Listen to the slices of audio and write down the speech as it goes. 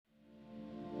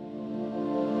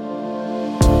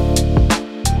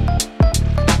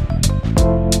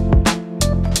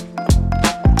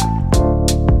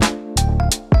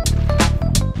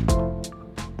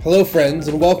Hello friends,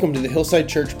 and welcome to the Hillside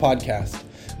Church podcast.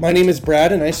 My name is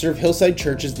Brad and I serve Hillside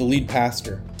Church as the lead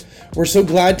pastor. We're so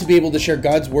glad to be able to share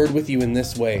God's word with you in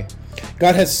this way.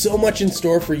 God has so much in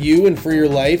store for you and for your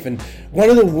life, and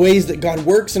one of the ways that God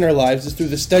works in our lives is through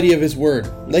the study of His word,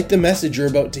 like the message you're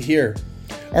about to hear.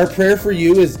 Our prayer for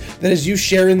you is that as you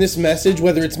share in this message,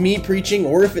 whether it's me preaching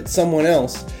or if it's someone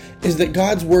else, is that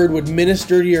God's word would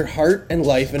minister to your heart and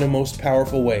life in a most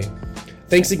powerful way.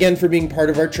 Thanks again for being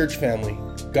part of our church family.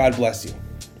 God bless you.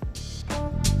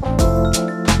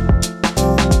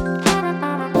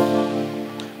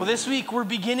 Well, this week we're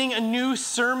beginning a new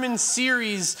sermon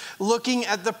series looking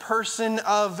at the person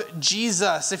of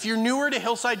Jesus. If you're newer to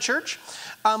Hillside Church,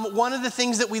 one of the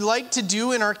things that we like to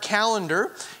do in our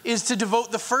calendar is to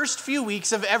devote the first few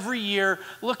weeks of every year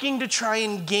looking to try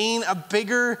and gain a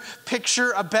bigger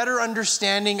picture, a better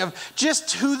understanding of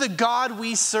just who the God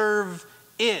we serve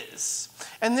is.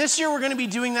 And this year we're going to be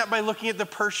doing that by looking at the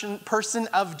person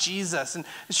of Jesus. And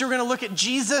this year we're going to look at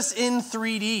Jesus in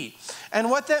 3D. And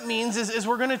what that means is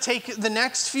we're going to take the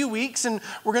next few weeks and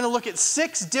we're going to look at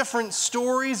 6 different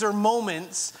stories or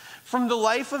moments from the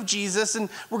life of Jesus. And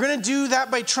we're going to do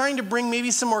that by trying to bring maybe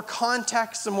some more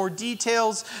context, some more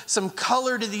details, some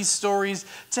color to these stories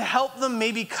to help them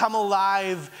maybe come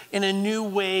alive in a new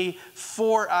way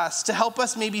for us, to help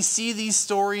us maybe see these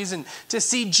stories and to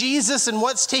see Jesus and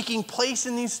what's taking place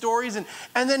in these stories. And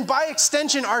then by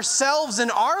extension, ourselves and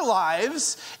our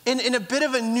lives in a bit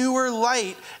of a newer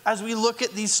light as we look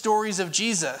at these stories of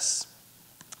Jesus.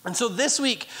 And so this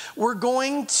week, we're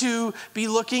going to be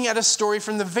looking at a story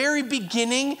from the very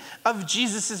beginning of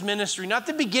Jesus' ministry. Not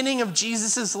the beginning of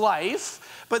Jesus' life,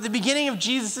 but the beginning of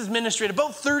Jesus' ministry. At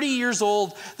about 30 years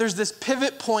old, there's this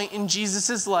pivot point in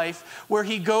Jesus' life where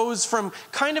he goes from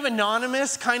kind of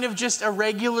anonymous, kind of just a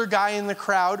regular guy in the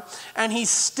crowd, and he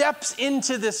steps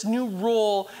into this new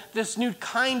role, this new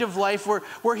kind of life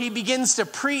where he begins to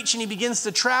preach and he begins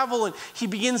to travel and he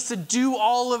begins to do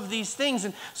all of these things.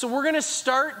 And so we're going to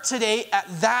start today at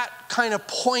that kind of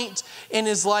point in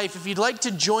his life. If you'd like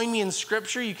to join me in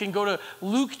scripture, you can go to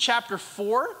Luke chapter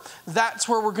 4. That's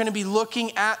where we're going to be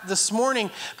looking at this morning.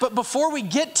 But before we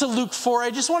get to Luke 4,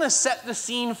 I just want to set the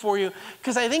scene for you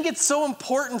because I think it's so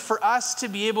important for us to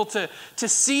be able to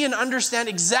see and understand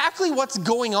exactly what's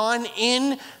going on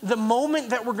in the moment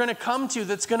that we're going to come to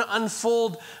that's going to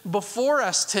unfold before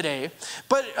us today.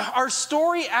 But our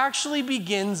story actually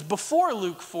begins before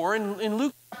Luke 4 in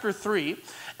Luke chapter 3.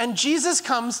 And Jesus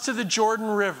comes to the Jordan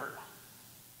River.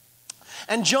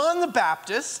 And John the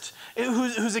Baptist,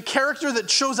 who's a character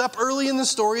that shows up early in the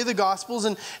story of the Gospels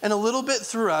and a little bit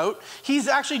throughout, he's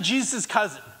actually Jesus'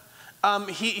 cousin.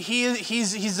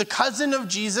 He's the cousin of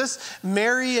Jesus.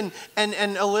 Mary and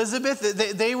Elizabeth,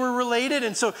 they were related.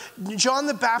 And so John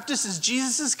the Baptist is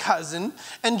Jesus' cousin.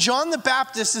 And John the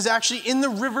Baptist is actually in the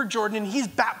River Jordan and he's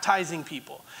baptizing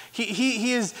people.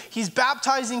 He's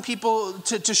baptizing people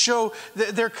to show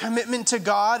their commitment to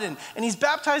God, and he's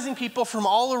baptizing people from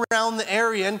all around the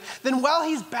area. And then while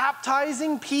he's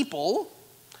baptizing people,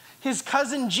 his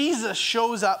cousin Jesus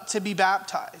shows up to be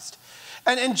baptized.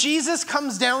 And Jesus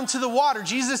comes down to the water.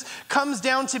 Jesus comes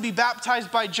down to be baptized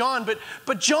by John,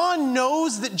 but John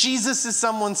knows that Jesus is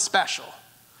someone special.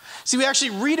 See, we actually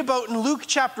read about in Luke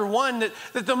chapter 1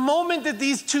 that the moment that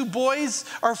these two boys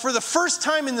are for the first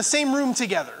time in the same room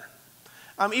together,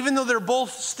 even though they're both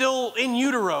still in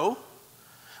utero,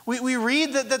 we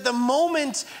read that the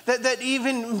moment that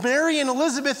even Mary and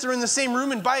Elizabeth are in the same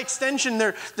room, and by extension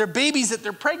their babies that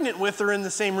they're pregnant with are in the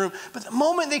same room, but the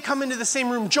moment they come into the same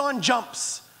room, John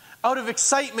jumps out of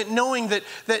excitement knowing that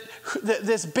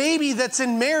this baby that's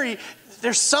in Mary,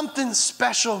 there's something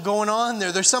special going on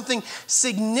there. There's something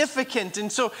significant.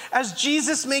 And so as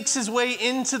Jesus makes his way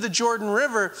into the Jordan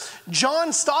River,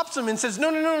 John stops him and says,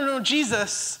 No,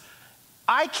 Jesus,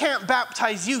 I can't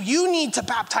baptize you. You need to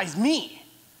baptize me.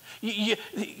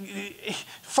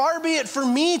 Far be it for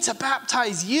me to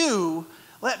baptize you.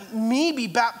 Let me be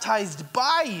baptized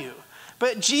by you.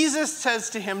 But Jesus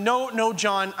says to him, No,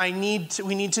 John, we need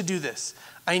to do this.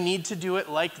 I need to do it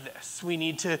like this.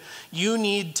 You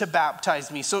need to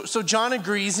baptize me. So John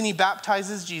agrees and he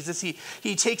baptizes Jesus.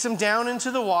 He takes him down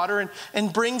into the water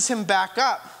and brings him back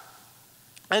up.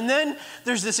 And then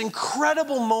there's this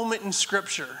incredible moment in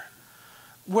Scripture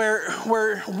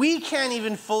where we can't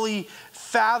even fully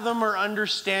fathom or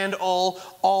understand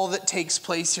all that takes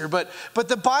place here. But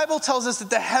the Bible tells us that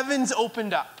the heavens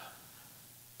opened up.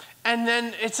 And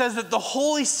then it says that the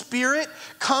Holy Spirit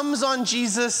comes on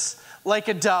Jesus like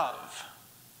a dove.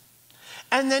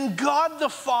 And then God the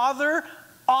Father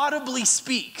audibly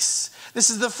speaks. This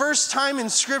is the first time in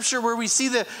Scripture where we see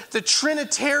the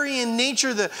Trinitarian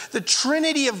nature, the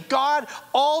Trinity of God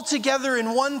all together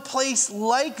in one place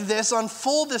like this on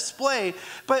full display.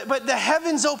 But the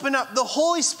heavens open up, the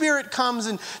Holy Spirit comes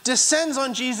and descends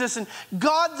on Jesus, and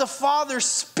God the Father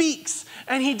speaks,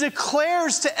 and he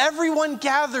declares to everyone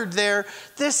gathered there,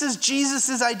 this is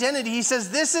Jesus' identity. He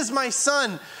says, this is my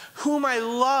Son, whom I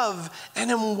love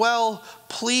and am well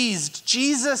pleased.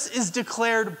 Jesus is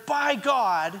declared by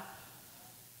God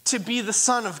to be the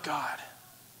Son of God.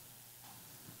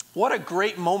 What a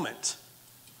great moment.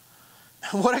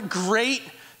 What a great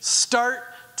start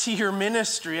to your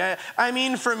ministry. I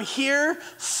mean, from here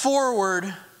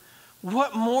forward,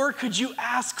 what more could you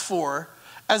ask for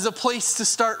as a place to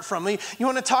start from? You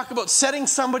want to talk about setting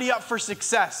somebody up for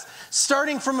success,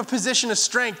 starting from a position of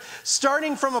strength,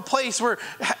 starting from a place where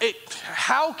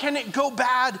how can it go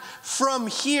bad from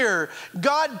here?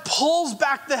 God pulls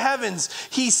back the heavens.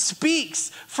 He speaks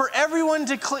for everyone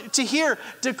to hear,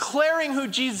 declaring who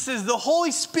Jesus is. The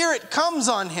Holy Spirit comes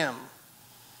on him.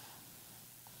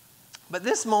 But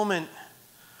this moment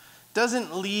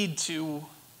doesn't lead to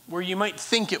where you might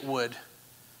think it would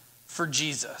for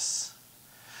Jesus.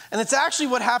 And it's actually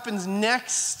what happens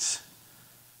next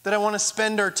that I want to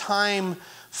spend our time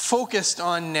focused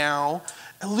on now.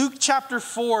 Luke chapter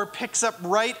 4 picks up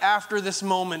right after this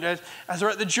moment. As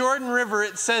we're at the Jordan River,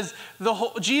 it says,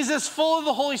 Jesus full of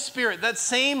the Holy Spirit, that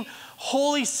same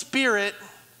Holy Spirit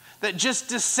that just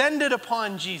descended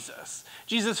upon Jesus.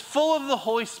 Jesus full of the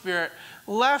Holy Spirit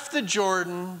left the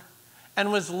Jordan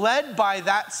and was led by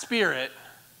that Spirit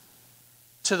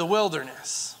to the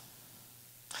wilderness.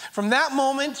 From that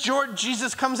moment,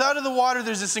 Jesus comes out of the water.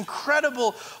 There's this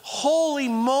incredible holy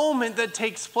moment that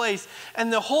takes place.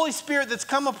 And the Holy Spirit that's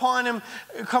come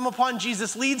upon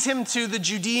Jesus, leads him to the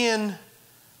Judean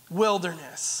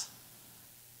wilderness.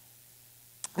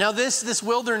 Now this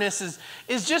wilderness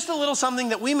is just a little something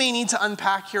that we may need to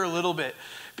unpack here a little bit.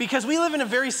 Because we live in a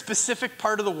very specific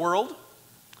part of the world.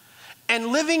 And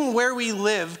living where we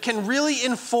live can really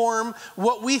inform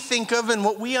what we think of and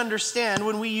what we understand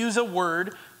when we use a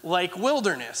word like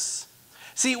wilderness.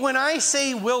 See, when I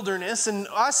say wilderness, and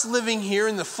us living here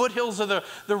in the foothills of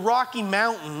the Rocky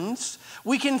Mountains,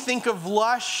 we can think of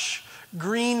lush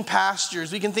green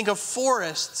pastures. We can think of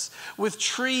forests with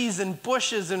trees and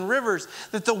bushes and rivers.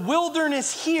 That the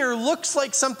wilderness here looks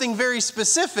like something very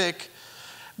specific,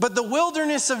 but the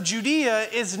wilderness of Judea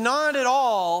is not at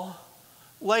all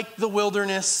like the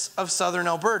wilderness of southern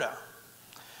Alberta.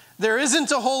 There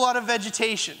isn't a whole lot of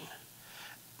vegetation.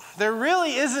 There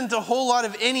really isn't a whole lot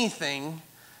of anything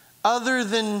other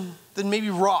than maybe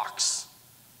rocks.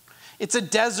 It's a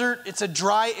desert, it's a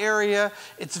dry area,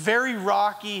 it's very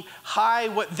rocky, high,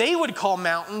 what they would call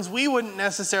mountains. We wouldn't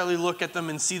necessarily look at them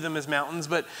and see them as mountains,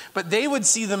 but they would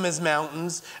see them as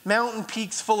mountains. Mountain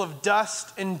peaks full of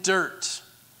dust and dirt.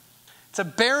 It's a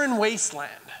barren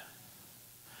wasteland.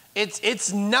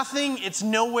 It's nothing, it's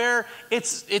nowhere,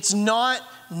 it's not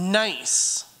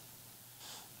nice.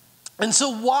 And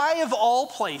so why of all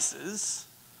places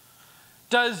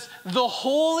does the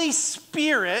Holy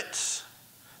Spirit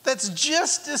that's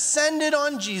just descended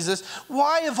on Jesus,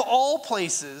 why of all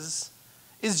places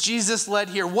is Jesus led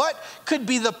here? What could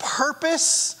be the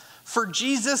purpose for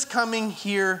Jesus coming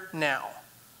here now?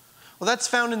 Well, that's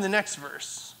found in the next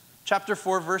verse. Chapter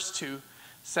 4, verse 2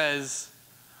 says,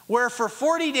 where for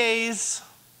 40 days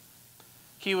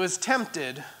he was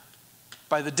tempted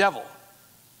by the devil.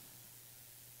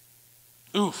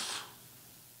 Oof.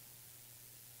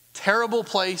 Terrible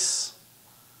place,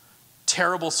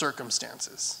 terrible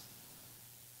circumstances.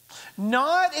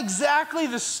 Not exactly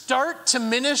the start to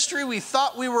ministry we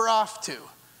thought we were off to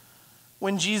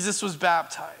when Jesus was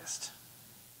baptized.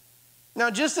 Now,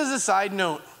 just as a side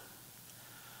note,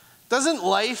 doesn't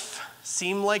life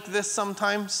seem like this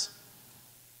sometimes?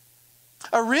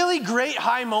 A really great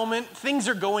high moment, things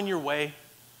are going your way.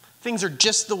 Things are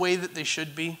just the way that they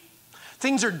should be.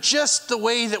 Things are just the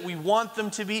way that we want them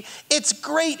to be. It's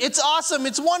great, it's awesome,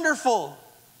 it's wonderful.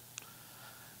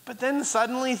 But then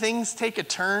suddenly things take a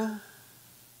turn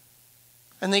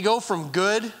and they go from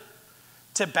good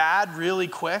to bad really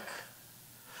quick.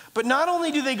 But not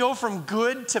only do they go from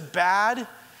good to bad,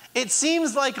 it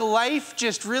seems like life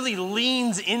just really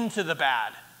leans into the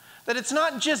bad. That it's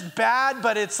not just bad,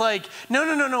 but it's like,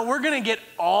 no, we're going to get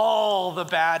all the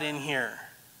bad in here.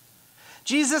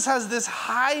 Jesus has this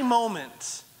high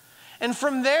moment. And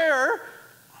from there,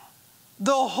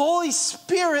 the Holy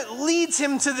Spirit leads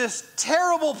him to this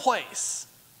terrible place.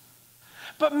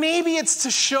 But maybe it's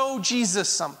to show Jesus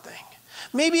something.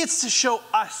 Maybe it's to show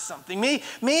us something.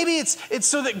 Maybe it's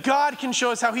so that God can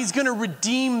show us how he's going to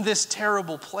redeem this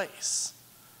terrible place.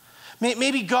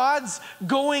 Maybe God's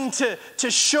going to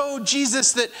show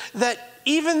Jesus that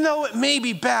even though it may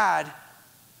be bad,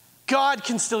 God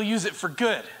can still use it for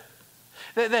good.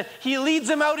 That he leads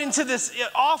him out into this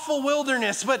awful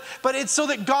wilderness, but it's so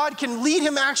that God can lead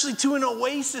him actually to an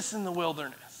oasis in the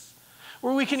wilderness,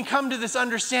 where we can come to this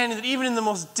understanding that even in the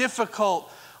most difficult,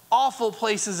 awful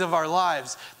places of our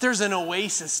lives, there's an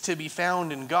oasis to be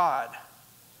found in God.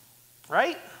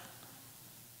 Right?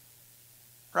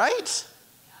 Right?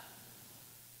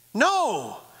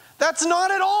 No, that's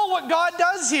not at all what God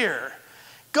does here.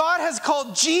 God has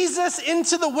called Jesus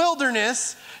into the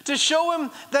wilderness to show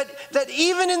him that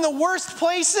even in the worst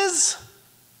places,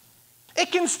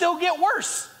 it can still get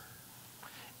worse.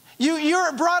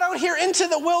 You're brought out here into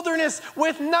the wilderness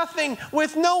with nothing,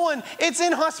 with no one. It's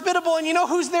inhospitable, and you know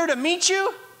who's there to meet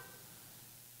you?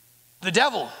 The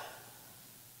devil.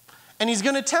 And he's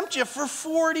going to tempt you for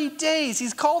 40 days.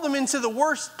 He's called him into the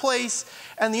worst place,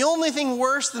 and the only thing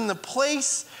worse than the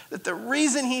place, that the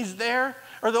reason he's there,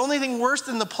 or the only thing worse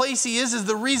than the place he is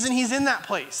the reason he's in that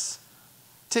place.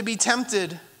 To be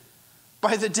tempted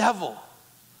by the devil.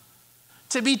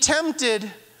 To be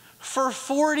tempted for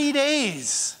 40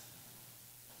 days.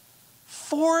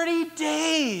 40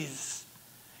 days.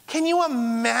 Can you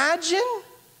imagine?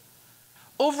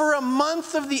 Over a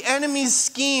month of the enemy's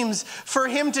schemes for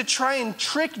him to try and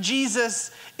trick Jesus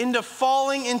into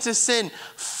falling into sin.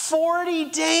 40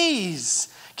 days.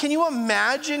 Can you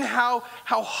imagine how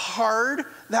hard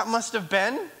that must have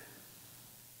been?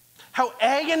 How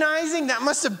agonizing that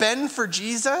must have been for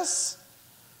Jesus?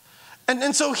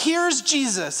 And so here's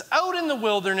Jesus out in the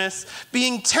wilderness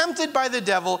being tempted by the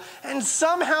devil, and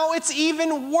somehow it's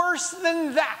even worse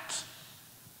than that.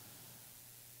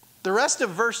 The rest of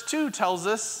verse 2 tells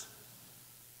us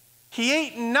he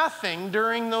ate nothing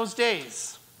during those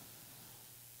days.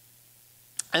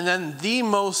 And then the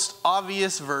most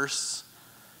obvious verse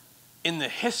in the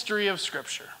history of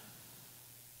Scripture.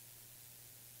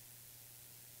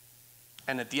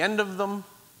 And at the end of them,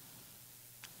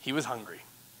 he was hungry.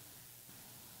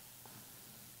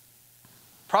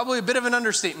 Probably a bit of an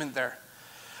understatement there.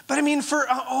 But I mean, for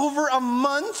over a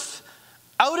month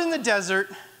out in the desert,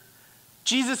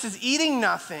 Jesus is eating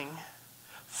nothing.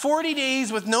 40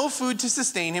 days with no food to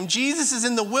sustain him. Jesus is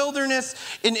in the wilderness,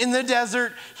 in the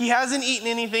desert. He hasn't eaten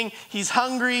anything. He's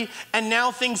hungry. And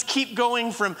now things keep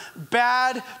going from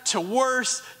bad to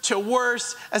worse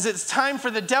as it's time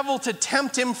for the devil to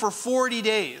tempt him for 40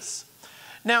 days.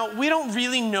 Now, we don't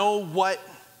really know what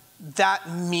that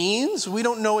means. We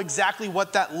don't know exactly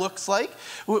what that looks like.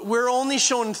 We're only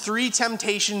shown 3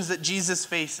 temptations that Jesus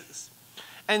faces.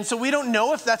 And so we don't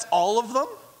know if that's all of them,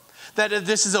 that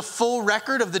this is a full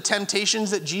record of the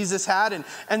temptations that Jesus had,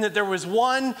 and that there was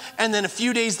one, and then a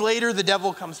few days later the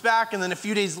devil comes back, and then a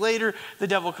few days later the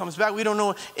devil comes back. We don't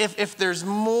know if there's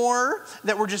more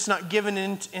that we're just not given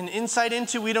an insight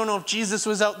into. We don't know if Jesus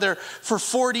was out there for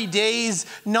 40 days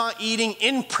not eating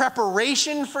in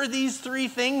preparation for these 3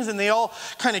 things, and they all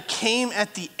kind of came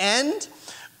at the end.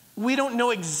 We don't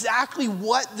know exactly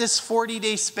what this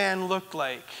 40-day span looked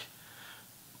like.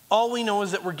 All we know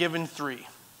is that we're given 3.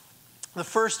 The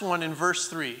first one in verse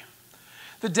 3.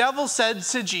 The devil said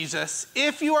to Jesus,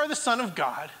 "If you are the Son of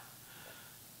God,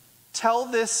 tell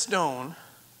this stone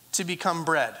to become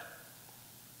bread."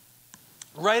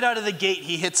 Right out of the gate,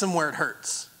 he hits him where it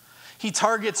hurts. He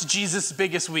targets Jesus'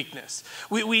 biggest weakness.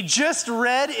 We just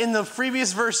read in the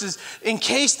previous verses, in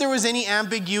case there was any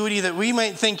ambiguity that we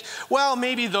might think, well,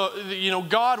 maybe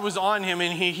God was on him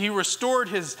and he restored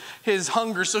his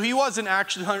hunger, so he wasn't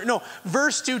actually hungry. No,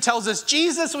 verse 2 tells us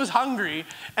Jesus was hungry,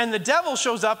 and the devil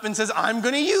shows up and says, I'm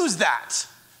going to use that.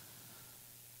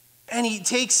 And he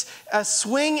takes a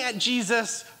swing at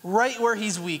Jesus right where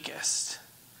he's weakest.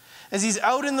 As he's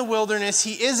out in the wilderness,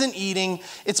 he isn't eating.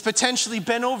 It's potentially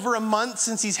been over a month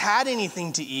since he's had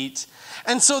anything to eat.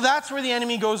 And so that's where the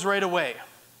enemy goes right away.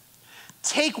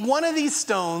 Take one of these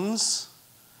stones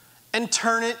and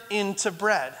turn it into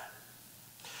bread.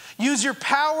 Use your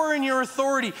power and your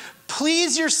authority.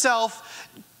 Please yourself.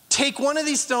 Take one of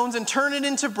these stones and turn it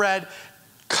into bread.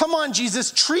 Come on,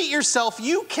 Jesus, treat yourself.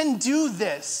 You can do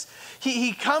this.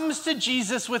 He comes to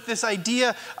Jesus with this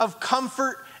idea of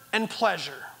comfort and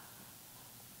pleasure.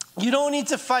 You don't need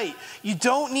to fight. You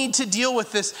don't need to deal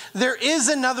with this. There is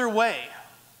another way.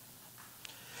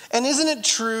 And isn't it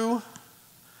true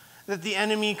that the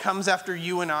enemy comes after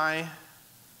you and I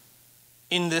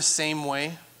in this same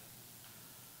way?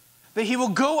 That he will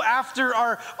go after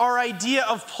our idea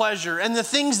of pleasure and the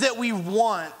things that we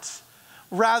want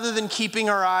rather than keeping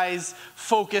our eyes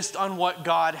focused on what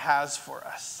God has for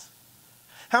us.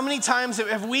 How many times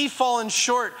have we fallen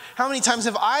short? How many times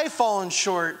have I fallen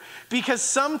short? Because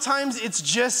sometimes it's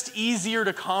just easier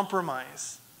to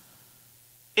compromise.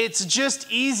 It's just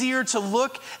easier to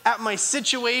look at my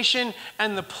situation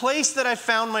and the place that I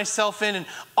found myself in and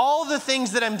all the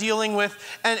things that I'm dealing with.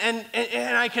 And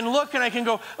I can look and I can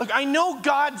go, look, I know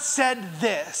God said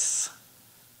this.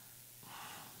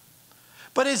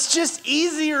 But it's just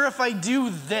easier if I do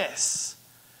this.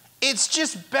 It's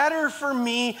just better for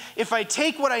me if I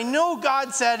take what I know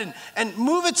God said and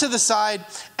move it to the side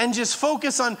and just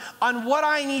focus on what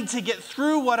I need to get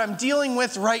through what I'm dealing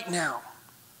with right now.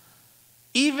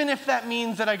 Even if that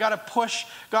means that I got to push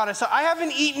God aside. I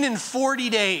haven't eaten in 40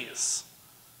 days.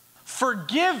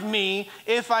 Forgive me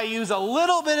if I use a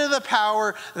little bit of the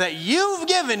power that you've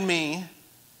given me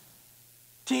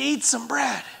to eat some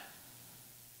bread.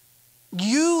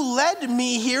 You led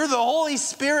me here. The Holy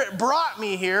Spirit brought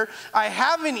me here. I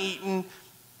haven't eaten.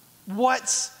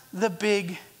 What's the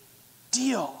big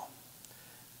deal?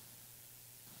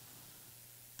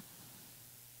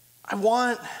 I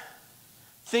want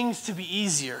things to be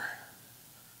easier.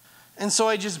 And so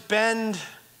I just bend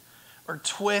or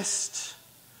twist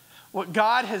what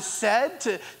God has said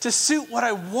to suit what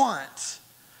I want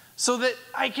so that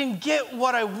I can get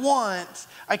what I want.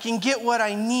 I can get what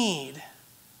I need.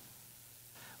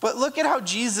 But look at how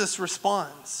Jesus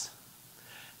responds.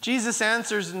 Jesus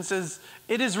answers and says,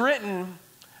 "It is written,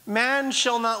 man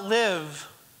shall not live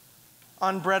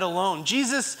on bread alone."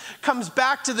 Jesus comes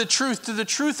back to the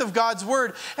truth of God's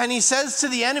word, and he says to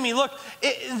the enemy, look,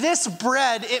 this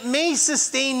bread, it may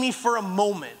sustain me for a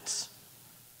moment,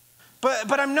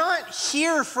 but I'm not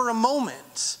here for a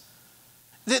moment.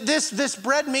 This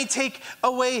bread may take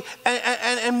away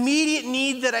an immediate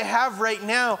need that I have right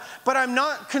now, but I'm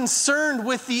not concerned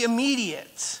with the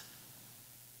immediate.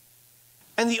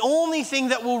 And the only thing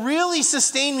that will really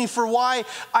sustain me for why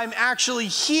I'm actually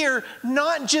here,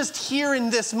 not just here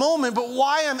in this moment, but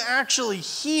why I'm actually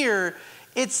here,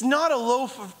 it's not a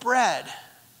loaf of bread.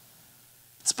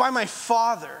 It's by my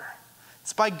Father.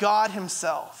 It's by God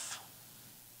himself.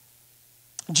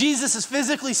 Jesus is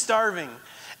physically starving,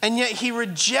 and yet he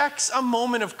rejects a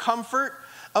moment of comfort,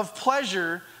 of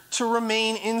pleasure, to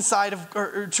remain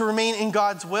to remain in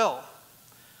God's will.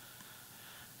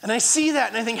 And I see that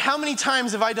and I think, how many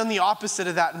times have I done the opposite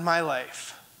of that in my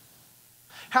life?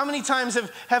 How many times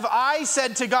have I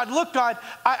said to God, look, God,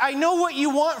 I know what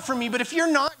you want from me, but if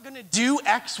you're not going to do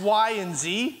X, Y, and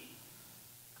Z,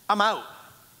 I'm out.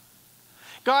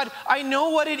 God, I know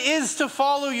what it is to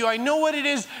follow you. I know what it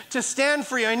is to stand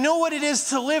for you. I know what it is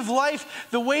to live life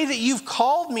the way that you've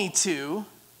called me to.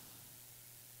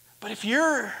 But if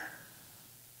you're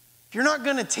not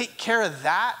going to take care of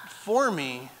that for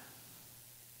me,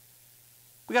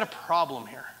 we got a problem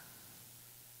here.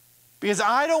 Because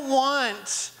I don't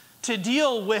want to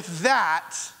deal with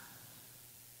that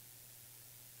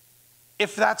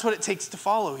if that's what it takes to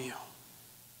follow you.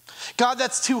 God,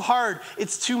 that's too hard.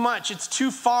 It's too much. It's too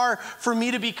far for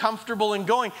me to be comfortable in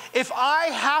going. If I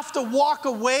have to walk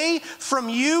away from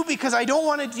you because I don't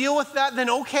want to deal with that, then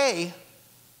okay.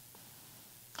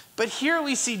 But here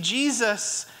we see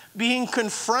Jesus being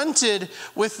confronted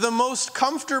with the most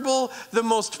comfortable, the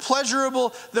most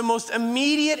pleasurable, the most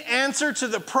immediate answer to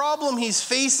the problem he's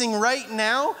facing right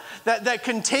now that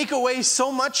can take away so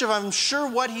much of, I'm sure,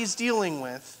 what he's dealing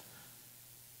with.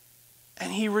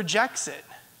 And he rejects it.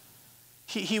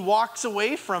 He walks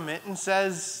away from it and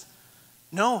says,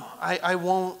 no, I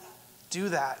won't do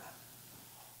that.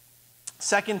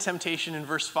 Second temptation in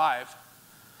verse 5.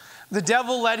 The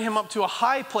devil led him up to a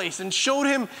high place and showed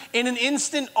him in an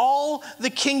instant all the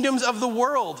kingdoms of the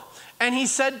world. And he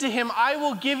said to him, I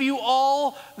will give you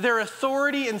all their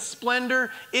authority and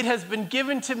splendor. It has been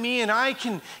given to me, and I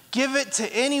can give it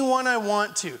to anyone I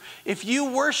want to. If you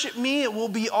worship me, it will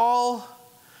be all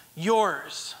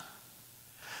yours.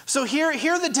 So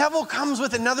here the devil comes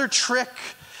with another trick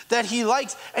that he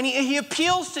likes, and he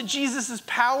appeals to Jesus'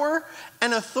 power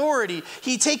and authority.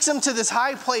 He takes him to this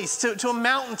high place, to a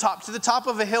mountaintop, to the top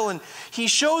of a hill, and he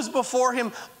shows before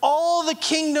him all the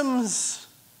kingdoms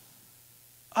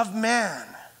of man.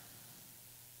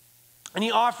 And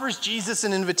he offers Jesus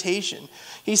an invitation.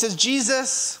 He says,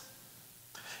 Jesus,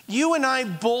 you and I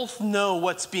both know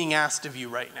what's being asked of you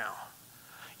right now.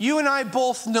 You and I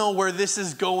both know where this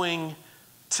is going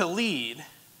to lead.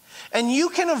 And you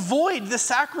can avoid the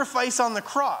sacrifice on the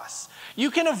cross. You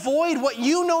can avoid what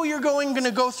you know you're going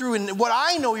to go through and what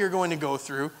I know you're going to go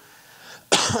through.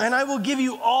 And I will give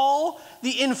you all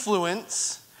the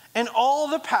influence and all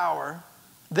the power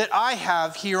that I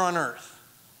have here on earth.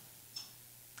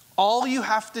 All you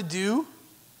have to do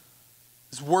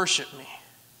is worship me.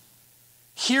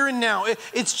 Here and now.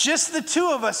 It's just the two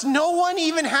of us. No one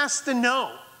even has to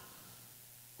know.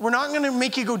 We're not going to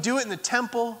make you go do it in the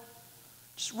temple.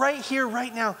 Just right here,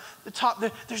 right now, the top.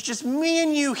 There's just me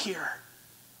and you here.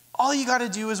 All you got to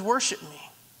do is worship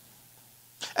me.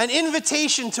 An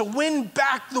invitation to win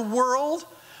back the world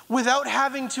without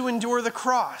having to endure the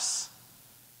cross.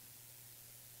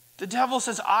 The devil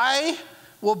says, I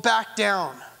will back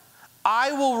down.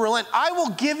 I will relent. I will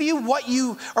give you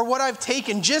what I've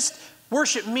taken. Just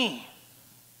worship me.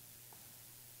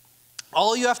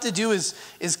 All you have to do is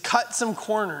cut some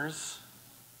corners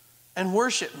and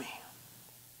worship me.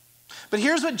 But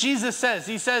here's what Jesus says.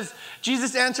 He says,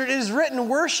 Jesus answered, it is written,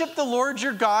 worship the Lord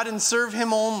your God and serve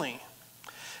him only.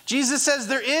 Jesus says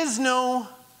there is no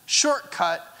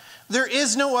shortcut. There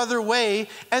is no other way.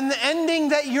 And the ending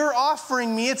that you're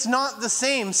offering me, it's not the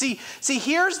same. See,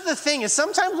 here's the thing is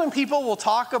sometimes when people will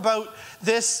talk about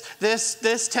this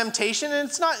temptation, and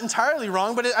it's not entirely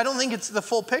wrong, but I don't think it's the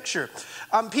full picture.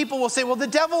 People will say, well, the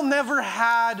devil never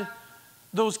had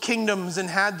those kingdoms and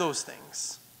had those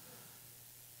things.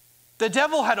 The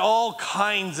devil had all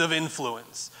kinds of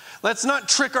influence. Let's not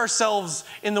trick ourselves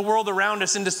in the world around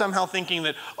us into somehow thinking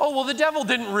that, oh, well, the devil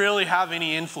didn't really have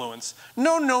any influence.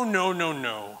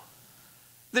 No.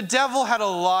 The devil had a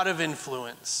lot of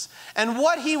influence. And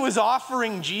what he was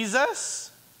offering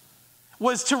Jesus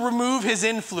was to remove his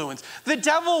influence. The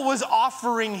devil was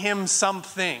offering him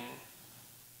something.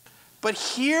 But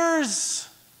here's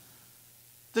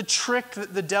the trick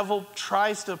that the devil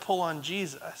tries to pull on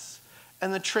Jesus,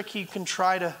 and the trick he can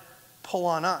try to pull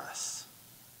on us.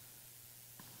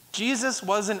 Jesus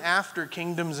wasn't after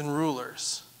kingdoms and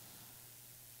rulers.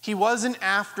 He wasn't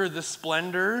after the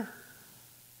splendor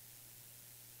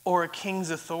or a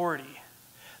king's authority.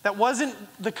 That wasn't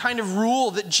the kind of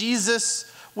rule that Jesus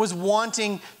was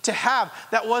wanting to have.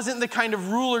 That wasn't the kind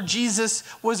of ruler Jesus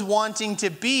was wanting to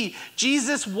be.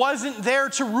 Jesus wasn't there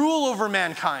to rule over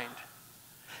mankind.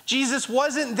 Jesus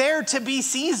wasn't there to be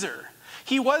Caesar.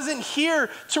 He wasn't here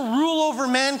to rule over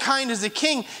mankind as a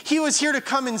king. He was here to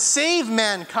come and save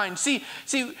mankind. See,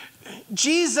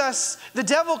 Jesus, the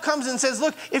devil comes and says,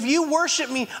 look, if you worship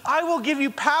me, I will give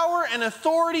you power and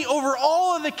authority over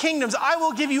all of the kingdoms. I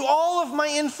will give you all of my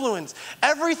influence.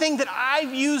 Everything that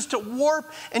I've used to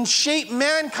warp and shape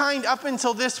mankind up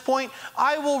until this point,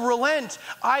 I will relent.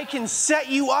 I can set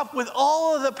you up with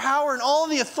all of the power and all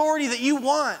of the authority that you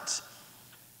want.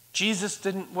 Jesus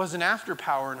wasn't after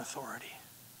power and authority.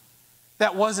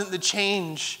 That wasn't the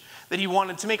change that he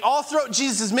wanted to make. All throughout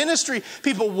Jesus' ministry,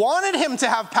 people wanted him to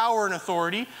have power and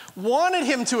authority, wanted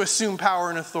him to assume power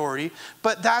and authority,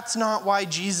 but that's not why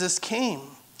Jesus came.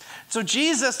 So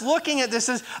Jesus, looking at this,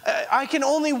 says, I can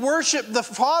only worship the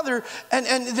Father,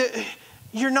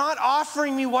 you're not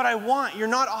offering me what I want. You're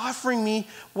not offering me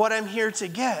what I'm here to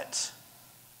get.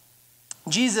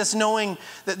 Jesus, knowing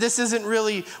that this isn't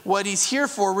really what he's here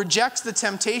for, rejects the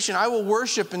temptation. I will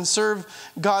worship and serve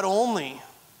God only.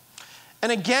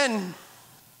 And again,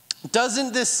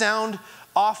 doesn't this sound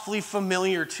awfully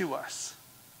familiar to us?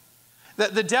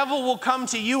 That the devil will come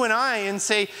to you and I and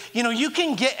say, you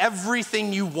can get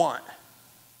everything you want.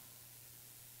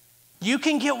 You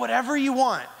can get whatever you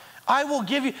want. I will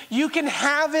give you, you can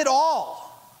have it all.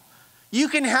 You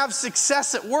can have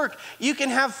success at work. You can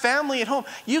have family at home.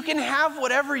 You can have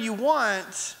whatever you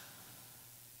want.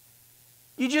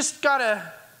 You just gotta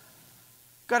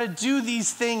do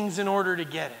these things in order to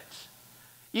get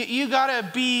it. You gotta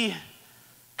be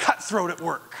cutthroat at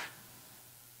work.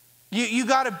 You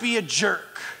gotta be a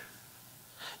jerk.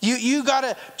 You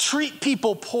gotta treat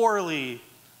people poorly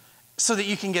so that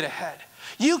you can get ahead.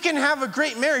 You can have a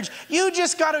great marriage. You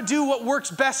just gotta do what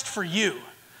works best for you.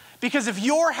 Because if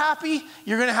you're happy,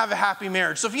 you're going to have a happy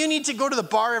marriage. So if you need to go to the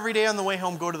bar every day on the way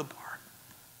home, go to the bar.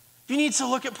 If you need to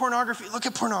look at pornography, look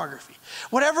at pornography.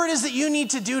 Whatever it is that you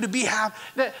need to do to be happy,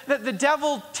 that the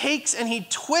devil takes and he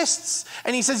twists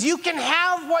and he says, you can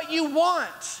have what you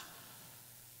want.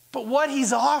 But what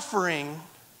he's offering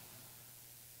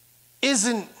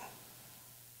isn't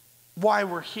why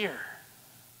we're here.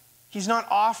 He's not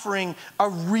offering a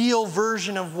real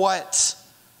version of what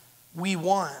we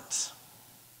want.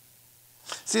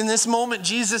 See, in this moment,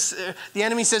 the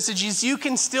enemy says to Jesus, you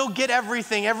can still get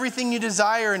everything you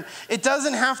desire, and it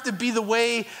doesn't have to be the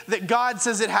way that God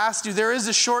says it has to. There is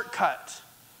a shortcut.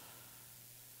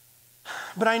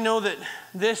 But I know that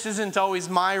this isn't always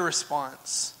my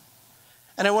response.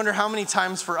 And I wonder how many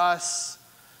times for us,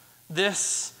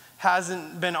 this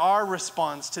hasn't been our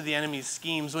response to the enemy's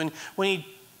schemes. When he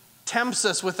tempts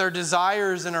us with our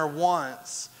desires and our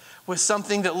wants, with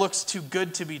something that looks too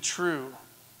good to be true.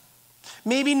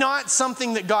 Maybe not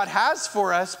something that God has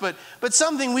for us, but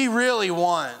something we really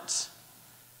want.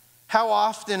 How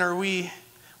often are we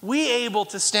able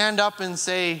to stand up and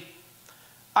say,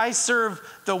 I serve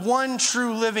the one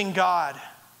true living God.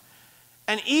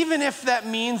 And even if that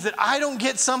means that I don't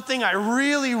get something I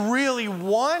really, really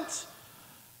want,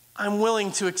 I'm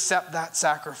willing to accept that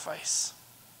sacrifice.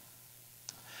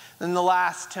 Then the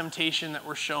last temptation that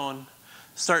we're shown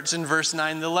starts in verse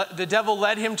 9. The devil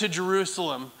led him to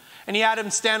Jerusalem, and he had him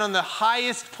stand on the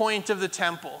highest point of the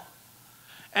temple.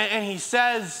 And he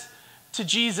says to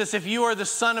Jesus, if you are the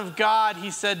Son of God,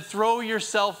 he said, throw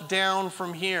yourself down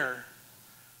from here,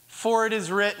 for it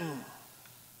is written.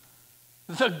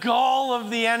 The gall of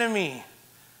the enemy.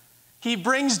 He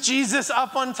brings Jesus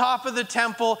up on top of the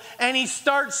temple and he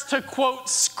starts to quote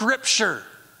scripture.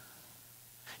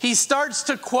 He starts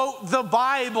to quote the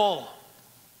Bible.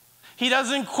 He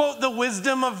doesn't quote the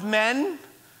wisdom of men.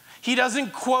 He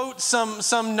doesn't quote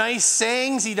some nice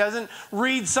sayings. He doesn't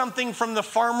read something from the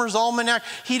Farmer's Almanac.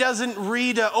 He doesn't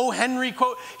read a O. Henry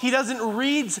quote.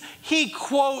 He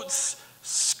quotes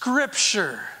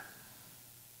scripture.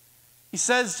 He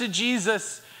says to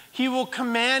Jesus, he will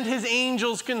command his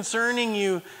angels concerning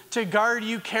you to guard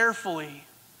you carefully.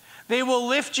 They will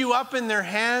lift you up in their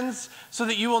hands so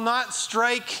that you will not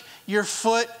strike your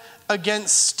foot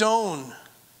against stone.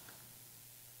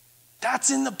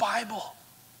 That's in the Bible.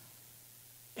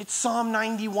 It's Psalm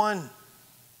 91,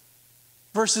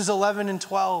 verses 11 and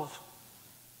 12.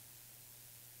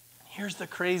 Here's the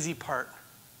crazy part.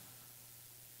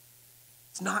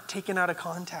 It's not taken out of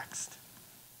context.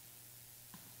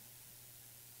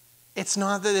 It's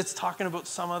not that it's talking about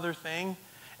some other thing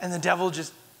and the devil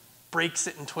just breaks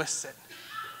it and twists it.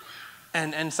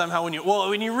 And somehow when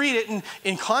you read it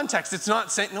in context, it's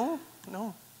not saying,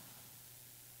 no.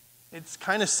 It's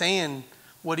kind of saying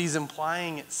what he's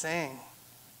implying it's saying.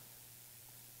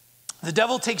 The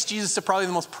devil takes Jesus to probably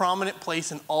the most prominent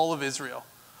place in all of Israel,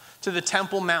 to the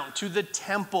Temple Mount, to the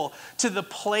temple, to the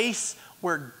place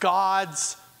where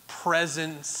God's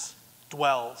presence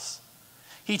dwells.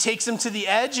 He takes him to the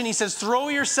edge and he says, throw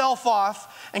yourself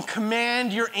off and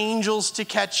command your angels to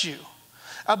catch you.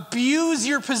 Abuse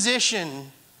your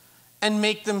position and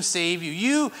make them save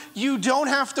you. You don't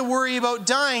have to worry about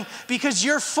dying because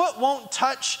your foot won't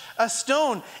touch a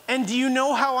stone. And do you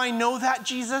know how I know that,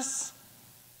 Jesus?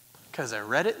 Because I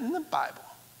read it in the Bible.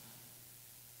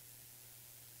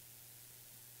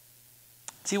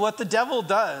 See, what the devil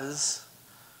does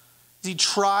is he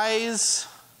tries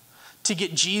to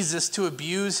get Jesus to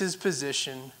abuse his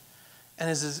position and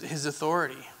his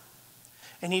authority.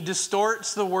 And he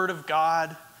distorts the word of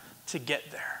God to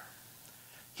get there.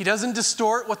 He doesn't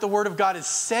distort what the word of God is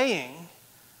saying,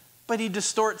 but he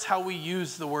distorts how we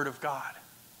use the word of God.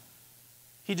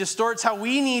 He distorts how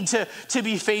we need to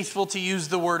be faithful to use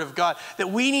the word of God.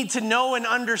 That we need to know and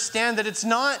understand that it's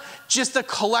not just a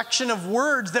collection of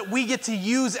words that we get to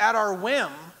use at our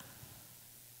whim.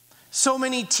 So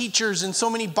many teachers and so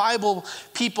many Bible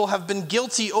people have been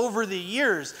guilty over the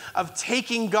years of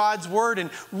taking God's word and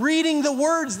reading the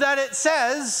words that it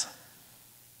says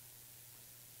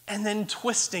and then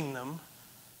twisting them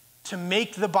to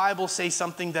make the Bible say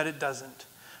something that it doesn't.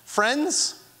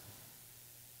 Friends,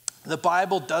 the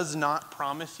Bible does not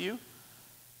promise you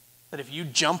that if you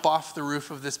jump off the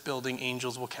roof of this building,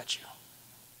 angels will catch you.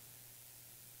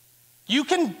 You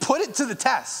can put it to the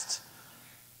test.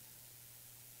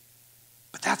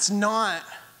 But that's not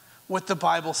what the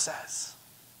Bible says.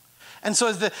 And so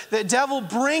as the devil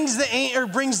brings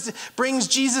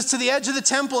Jesus to the edge of the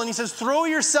temple and he says, throw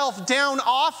yourself down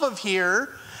off of here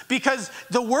because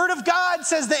the word of God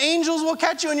says the angels will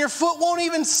catch you and your foot won't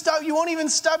even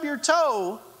stub your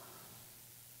toe.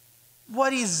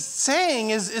 What he's saying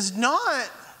is not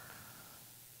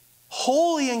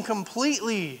wholly and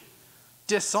completely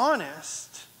dishonest.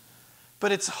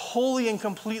 But it's wholly and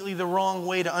completely the wrong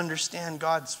way to understand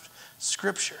God's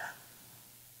scripture.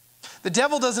 The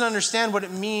devil doesn't understand what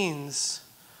it means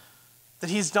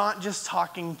that he's not just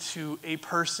talking to a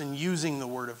person using the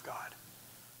word of God.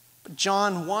 But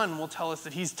John 1 will tell us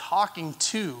that he's talking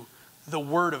to the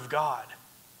word of God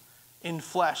in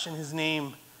flesh, and his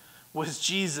name was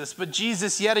Jesus. But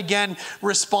Jesus yet again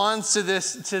responds to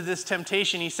this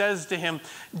temptation. He says to him,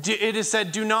 it is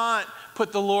said, do not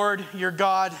put the Lord your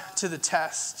God to the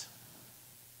test.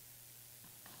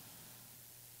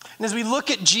 And as we look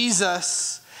at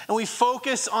Jesus and we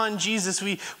focus on Jesus,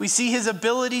 we see his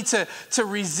ability to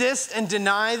resist and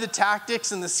deny the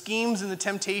tactics and the schemes and the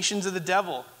temptations of the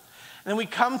devil. And then we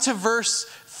come to verse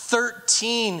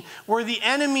 13 where the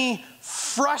enemy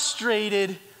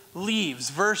frustrated leaves.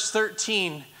 Verse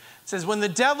 13 says, when the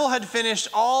devil had finished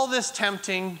all this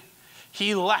tempting,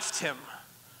 he left him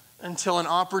until an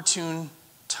opportune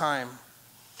time.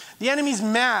 The enemy's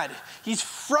mad. He's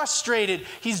frustrated.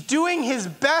 He's doing his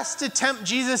best to tempt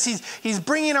Jesus. He's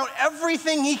bringing out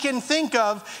everything he can think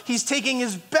of. He's taking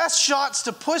his best shots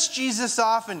to push Jesus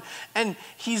off, and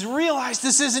he's realized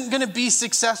this isn't going to be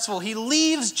successful. He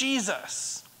leaves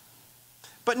Jesus.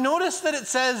 But notice that it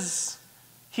says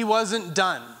he wasn't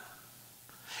done.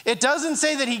 It doesn't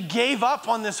say that he gave up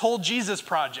on this whole Jesus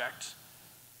project.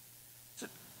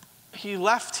 He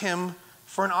left him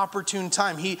for an opportune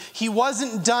time. He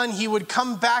wasn't done. He would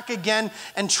come back again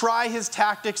and try his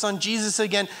tactics on Jesus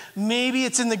again. Maybe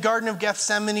it's in the Garden of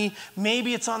Gethsemane.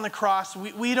 Maybe it's on the cross.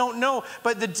 We don't know.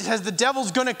 But the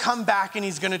devil's going to come back and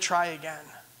he's going to try again.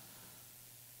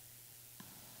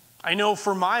 I know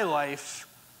for my life,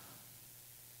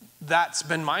 that's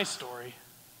been my story.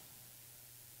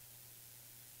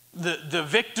 The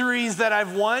victories that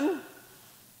I've won,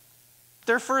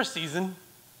 they're for a season.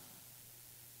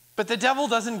 But the devil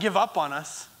doesn't give up on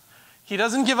us. He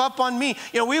doesn't give up on me.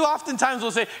 We oftentimes will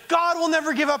say, God will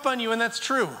never give up on you, and that's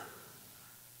true.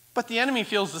 But the enemy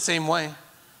feels the same way.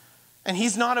 And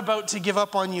he's not about to give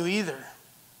up on you either.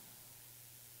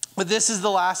 But this is the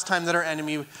last time that our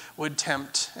enemy would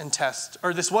tempt and test.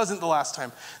 Or this wasn't the last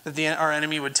time that our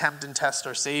enemy would tempt and test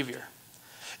our Savior.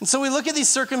 And so we look at these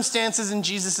circumstances in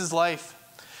Jesus' life.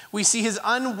 We see his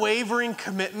unwavering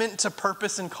commitment to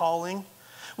purpose and calling.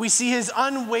 We see his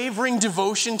unwavering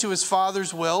devotion to his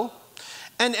Father's will.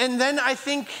 And then I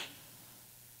think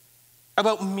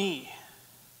about me.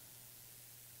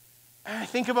 And I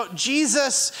think about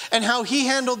Jesus and how he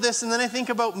handled this. And then I think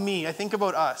about me. I think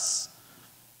about us.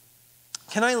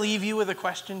 Can I leave you with a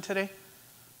question today?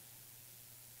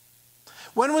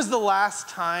 When was the last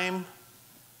time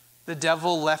the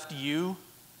devil left you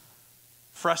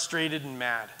frustrated and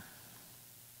mad?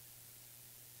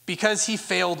 Because he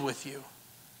failed with you.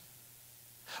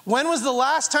 When was the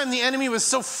last time the enemy was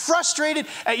so frustrated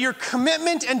at your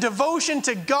commitment and devotion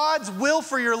to God's will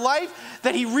for your life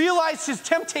that he realized his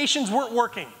temptations weren't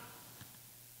working?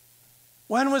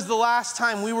 When was the last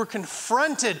time we were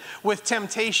confronted with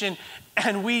temptation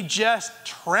and we just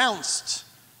trounced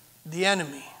the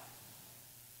enemy?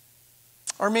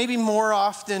 Or maybe more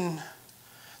often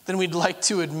than we'd like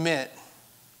to admit,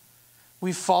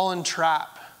 we've fallen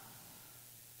trap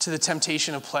to the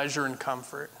temptation of pleasure and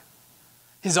comfort.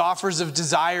 His offers of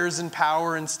desires and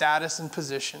power and status and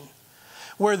position,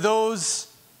 where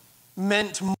those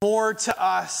meant more to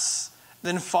us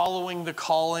than following the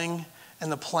calling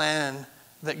and the plan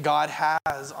that God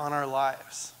has on our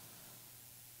lives.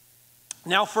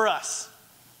 Now for us,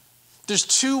 there's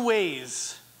two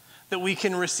ways that we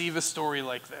can receive a story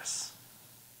like this.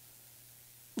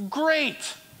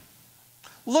 Great!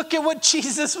 Look at what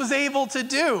Jesus was able to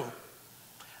do.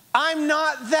 I'm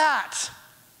not that.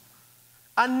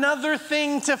 Another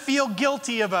thing to feel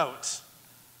guilty about.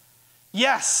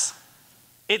 Yes,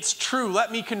 it's true.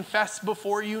 Let me confess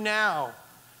before you now.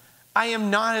 I am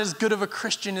not as good of a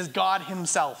Christian as God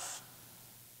himself.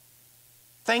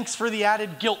 Thanks for the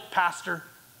added guilt, Pastor.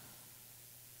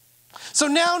 So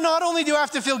now not only do I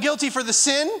have to feel guilty for the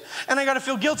sin, and I got to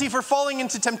feel guilty for falling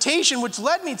into temptation, which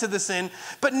led me to the sin,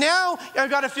 but now I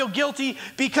got to feel guilty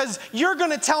because you're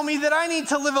going to tell me that I need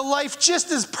to live a life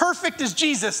just as perfect as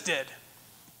Jesus did.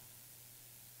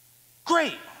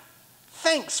 Great.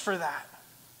 Thanks for that.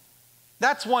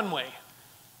 That's one way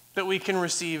that we can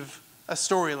receive a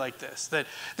story like this,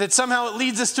 that somehow it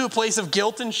leads us to a place of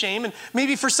guilt and shame. And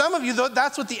maybe for some of you, though,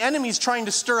 that's what the enemy's trying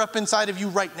to stir up inside of you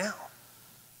right now.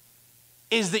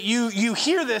 Is that you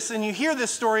hear this and you hear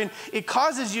this story and it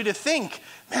causes you to think,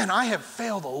 man, I have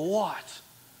failed a lot.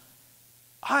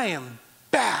 I am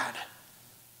bad.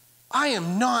 I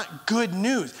am not good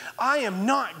news. I am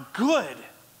not good.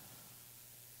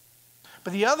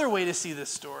 But the other way to see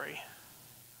this story,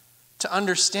 to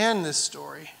understand this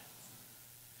story,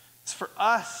 is for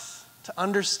us to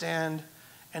understand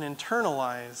and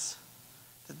internalize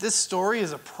that this story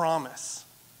is a promise.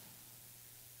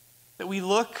 That we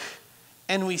look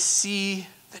and we see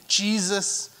that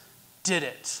Jesus did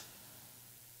it.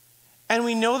 And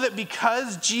we know that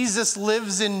because Jesus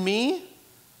lives in me,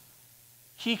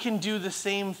 he can do the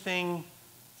same thing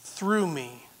through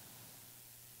me.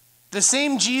 The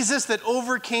same Jesus that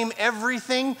overcame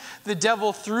everything the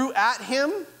devil threw at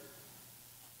him,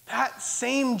 that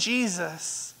same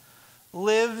Jesus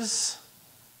lives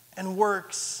and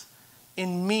works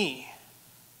in me.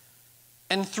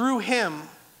 And through him,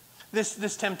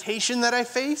 this temptation that I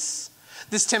face,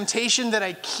 this temptation that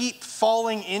I keep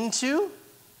falling into,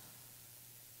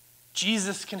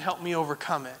 Jesus can help me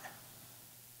overcome it.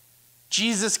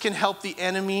 Jesus can help the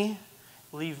enemy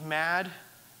leave mad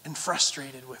and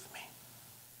frustrated with me.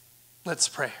 Let's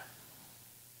pray.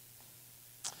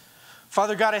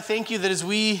 Father God, I thank you that as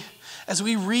we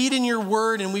read in your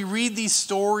word and we read these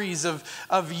stories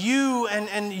of you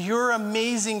and your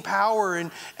amazing power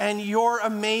and your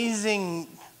amazing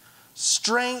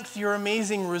strength, your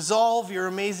amazing resolve, your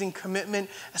amazing commitment,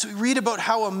 as we read about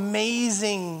how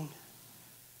amazing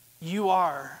you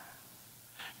are.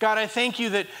 God, I thank you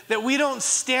that we don't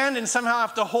stand and somehow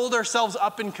have to hold ourselves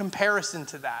up in comparison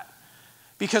to that.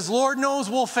 Because Lord knows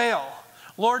we'll fail.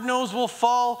 Lord knows we'll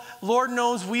fall. Lord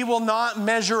knows we will not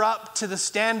measure up to the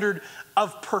standard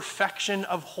of perfection,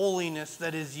 of holiness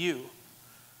that is you.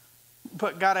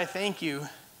 But God, I thank you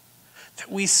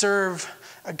that we serve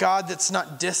a God that's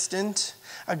not distant,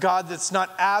 a God that's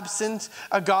not absent,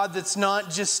 a God that's not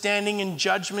just standing in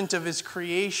judgment of his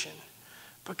creation.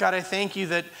 But God, I thank you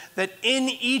that in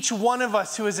each one of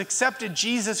us who has accepted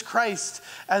Jesus Christ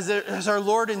as our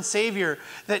Lord and Savior,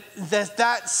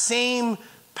 that same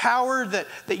power,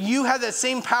 that you had that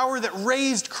same power that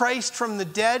raised Christ from the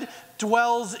dead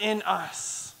dwells in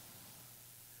us.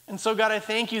 And so God, I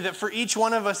thank you that for each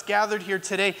one of us gathered here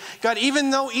today, God,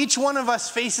 even though each one of us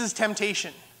faces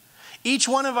temptation, each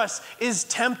one of us is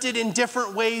tempted in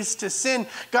different ways to sin.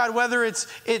 God, whether it's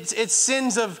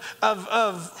sins of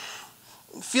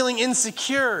feeling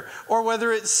insecure, or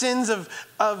whether it's sins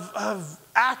of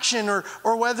action,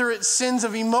 or whether it's sins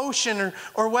of emotion,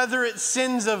 or whether it's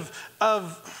sins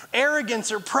of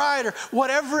arrogance or pride, or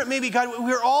whatever it may be, God,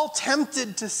 we're all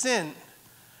tempted to sin.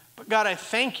 But God, I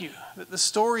thank you that the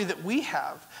story that we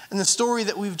have and the story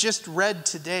that we've just read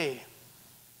today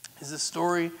is the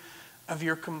story of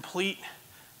your complete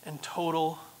and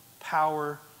total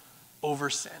power over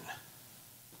sin.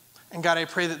 And God, I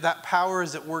pray that power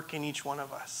is at work in each one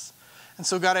of us. And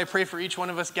so God, I pray for each one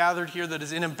of us gathered here that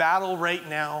is in a battle right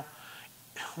now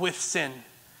with sin.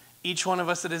 Each one of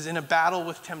us that is in a battle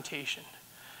with temptation.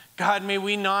 God, may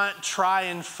we not try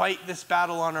and fight this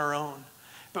battle on our own,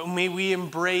 but may we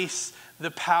embrace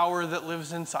the power that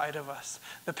lives inside of us,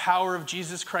 the power of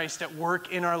Jesus Christ at work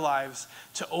in our lives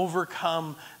to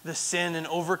overcome the sin and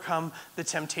overcome the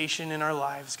temptation in our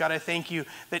lives. God, I thank you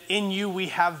that in you we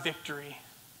have victory.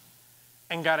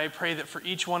 And God, I pray that for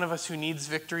each one of us who needs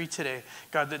victory today,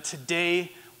 God, that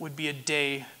today would be a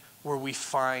day where we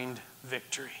find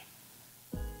victory.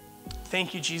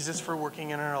 Thank you, Jesus, for working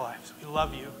in our lives. We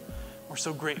love you. We're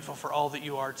so grateful for all that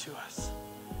you are to us.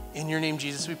 In your name,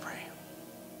 Jesus, we pray.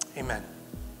 Amen.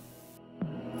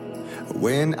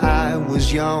 When I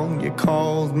was young, you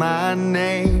called my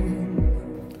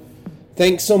name.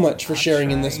 Thanks so much for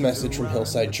sharing in this message from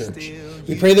Hillside Church.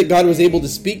 We pray that God was able to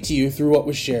speak to you through what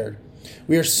was shared.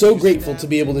 We are so grateful to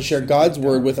be able to share God's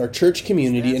word with our church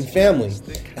community and family,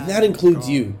 and that includes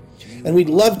you. And we'd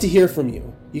love to hear from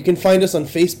you. You can find us on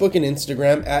Facebook and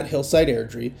Instagram at Hillside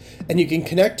Airdrie, and you can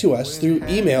connect to us through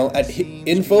email at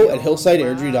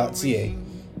info@hillsideairdrie.ca.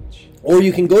 Or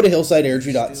you can go to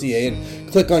hillsideairdrie.ca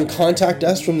and click on Contact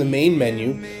Us from the main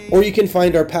menu, or you can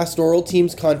find our pastoral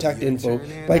team's contact info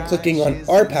by clicking on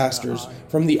Our Pastors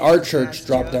from the Our Church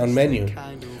drop-down menu.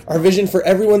 Our vision for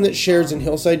everyone that shares in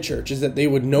Hillside Church is that they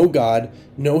would know God,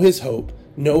 know His hope,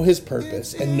 know His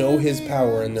purpose, and know His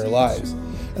power in their lives.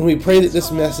 And we pray that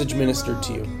this message ministered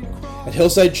to you. At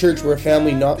Hillside Church, we're a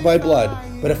family not by blood,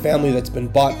 but a family that's been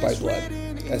bought by blood.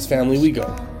 As family we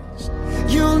go.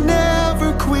 You'll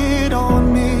never quit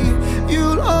on me.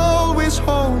 You'll always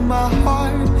hold my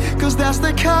heart, 'cause that's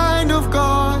the kind of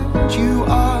God you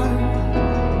are.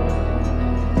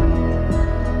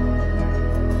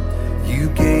 You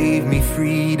gave me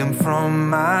freedom from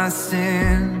my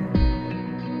sin.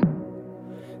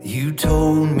 You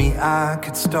told me I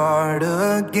could start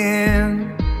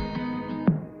again.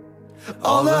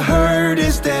 All the hurt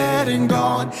is dead and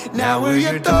gone. Now we're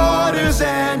your daughters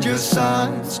and your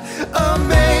sons.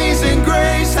 Amazing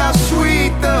grace, how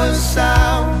sweet the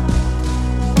sound.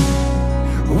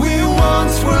 We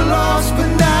once were lost, but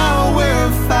now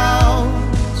we're found.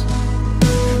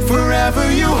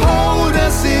 Forever you hold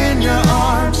us in your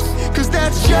arms, 'cause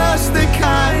that's just the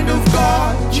kind of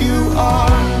God you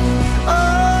are.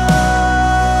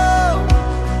 Oh,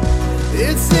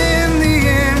 it's in the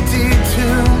empty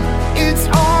tomb. It's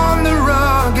on the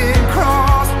rugged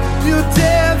cross. Your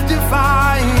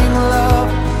death-defying love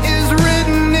is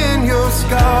written in your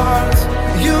scars.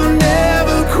 You'll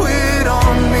never quit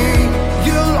on me.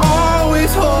 You'll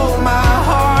always hold my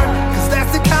heart, 'cause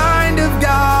that's the kind of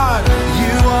God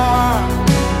you are.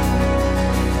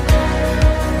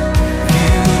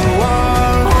 You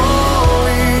are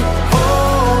holy,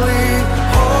 holy.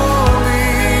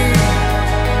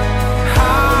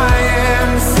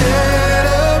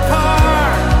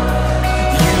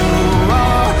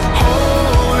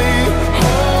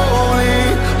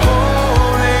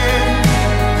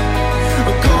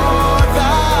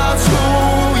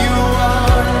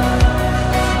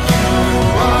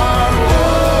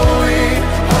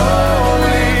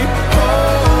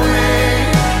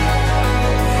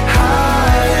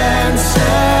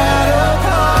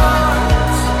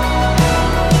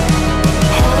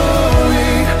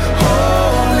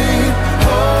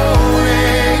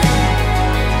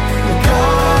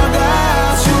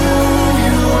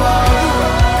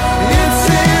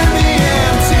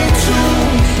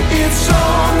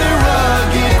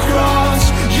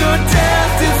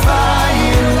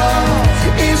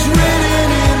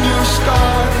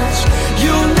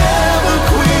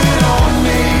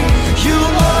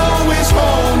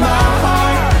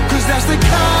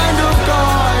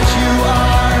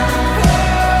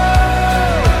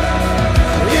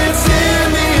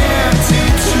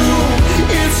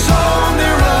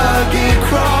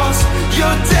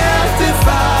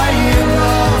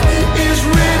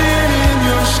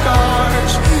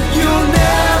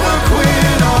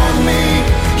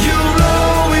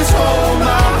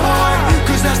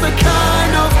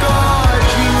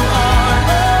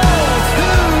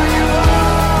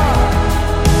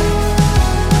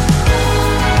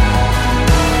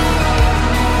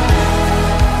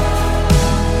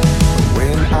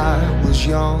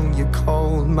 young, you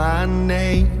called my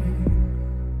name.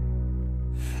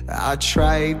 I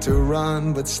tried to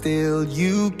run, but still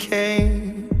you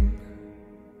came.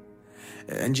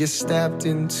 And you stepped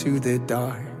into the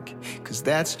dark, 'cause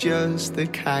that's just the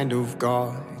kind of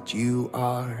God you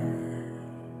are.